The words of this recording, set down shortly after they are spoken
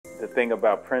the thing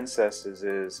about princesses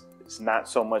is it's not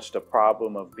so much the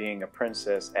problem of being a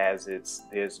princess as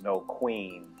there's no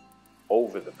queen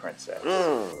over the princess.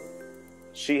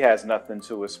 She has nothing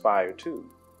to aspire to.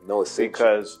 No ascension.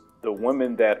 Because the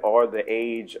women that are the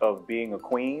age of being a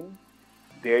queen,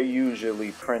 they're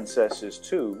usually princesses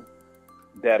too,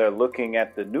 that are looking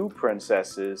at the new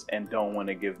princesses and don't want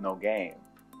to give no game.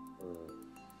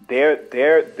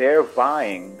 They're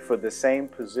vying for the same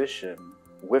position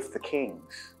with the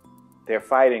kings. They're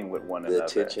fighting with one another. The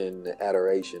attention, the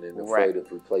adoration, and afraid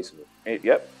of replacement.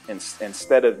 Yep.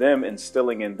 Instead of them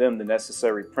instilling in them the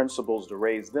necessary principles to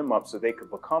raise them up so they could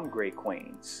become great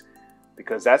queens.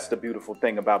 Because that's the beautiful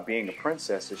thing about being a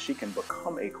princess, is she can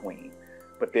become a queen,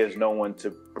 but there's no one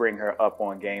to bring her up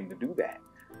on game to do that.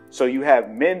 So you have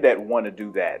men that want to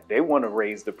do that. They want to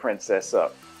raise the princess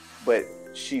up, but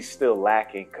she's still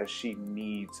lacking because she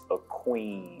needs a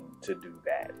queen to do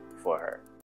that for her.